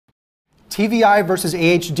TVI versus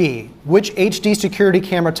AHD. Which HD security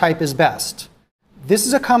camera type is best? This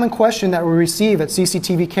is a common question that we receive at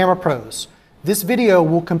CCTV Camera Pros. This video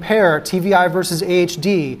will compare TVI versus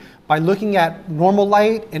AHD by looking at normal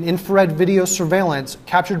light and infrared video surveillance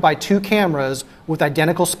captured by two cameras with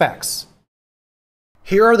identical specs.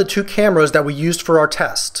 Here are the two cameras that we used for our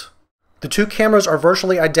test. The two cameras are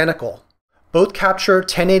virtually identical. Both capture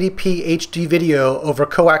 1080p HD video over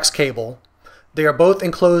coax cable. They are both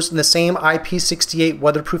enclosed in the same IP68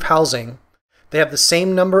 weatherproof housing. They have the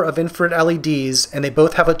same number of infrared LEDs, and they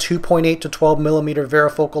both have a 2.8 to 12mm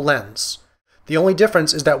varifocal lens. The only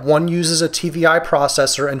difference is that one uses a TVI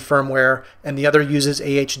processor and firmware, and the other uses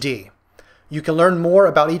AHD. You can learn more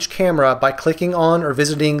about each camera by clicking on or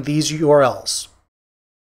visiting these URLs.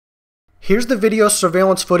 Here's the video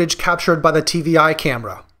surveillance footage captured by the TVI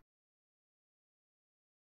camera.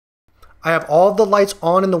 I have all of the lights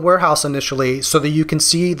on in the warehouse initially so that you can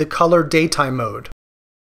see the color daytime mode.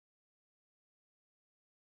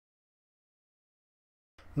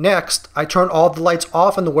 Next, I turn all of the lights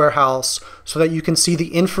off in the warehouse so that you can see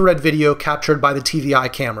the infrared video captured by the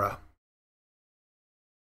TVI camera.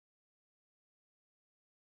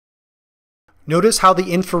 Notice how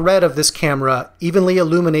the infrared of this camera evenly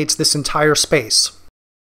illuminates this entire space.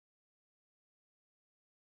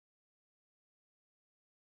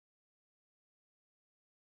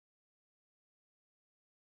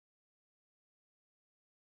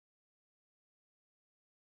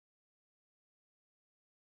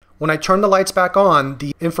 When I turn the lights back on,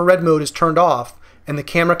 the infrared mode is turned off and the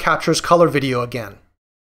camera captures color video again.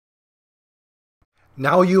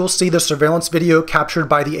 Now you will see the surveillance video captured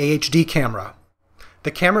by the AHD camera.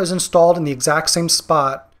 The camera is installed in the exact same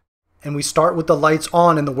spot, and we start with the lights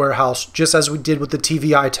on in the warehouse just as we did with the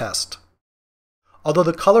TVI test. Although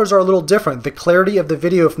the colors are a little different, the clarity of the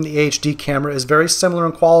video from the AHD camera is very similar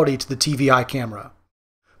in quality to the TVI camera.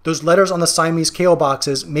 Those letters on the Siamese cable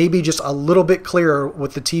boxes may be just a little bit clearer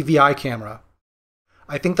with the TVI camera.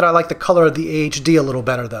 I think that I like the color of the AHD a little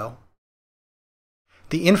better though.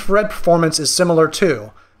 The infrared performance is similar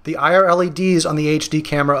too. The IR LEDs on the AHD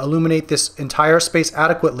camera illuminate this entire space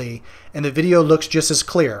adequately, and the video looks just as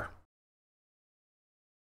clear.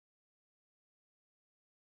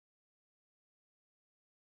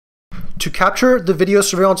 To capture the video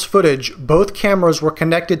surveillance footage, both cameras were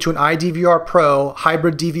connected to an iDVR-PRO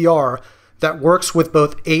hybrid DVR that works with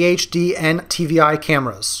both AHD and TVI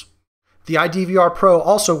cameras. The iDVR-PRO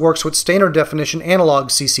also works with standard definition analog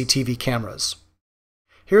CCTV cameras.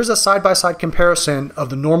 Here's a side-by-side comparison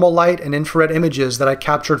of the normal light and infrared images that I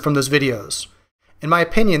captured from those videos. In my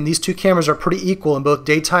opinion, these two cameras are pretty equal in both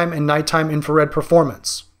daytime and nighttime infrared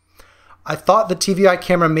performance. I thought the TVI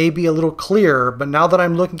camera may be a little clearer, but now that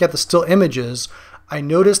I'm looking at the still images, I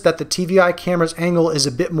noticed that the TVI camera's angle is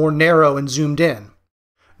a bit more narrow and zoomed in.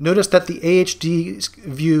 Notice that the AHD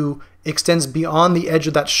view extends beyond the edge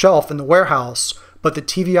of that shelf in the warehouse, but the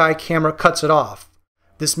TVI camera cuts it off.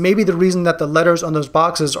 This may be the reason that the letters on those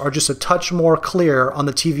boxes are just a touch more clear on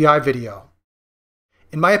the TVI video.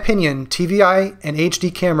 In my opinion, TVI and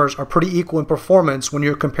HD cameras are pretty equal in performance when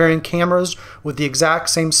you're comparing cameras with the exact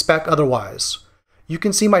same spec otherwise. You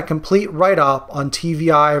can see my complete write-up on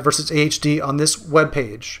TVI versus AHD on this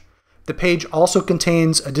webpage. The page also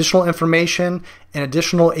contains additional information and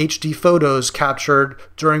additional HD photos captured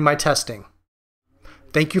during my testing.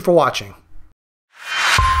 Thank you for watching.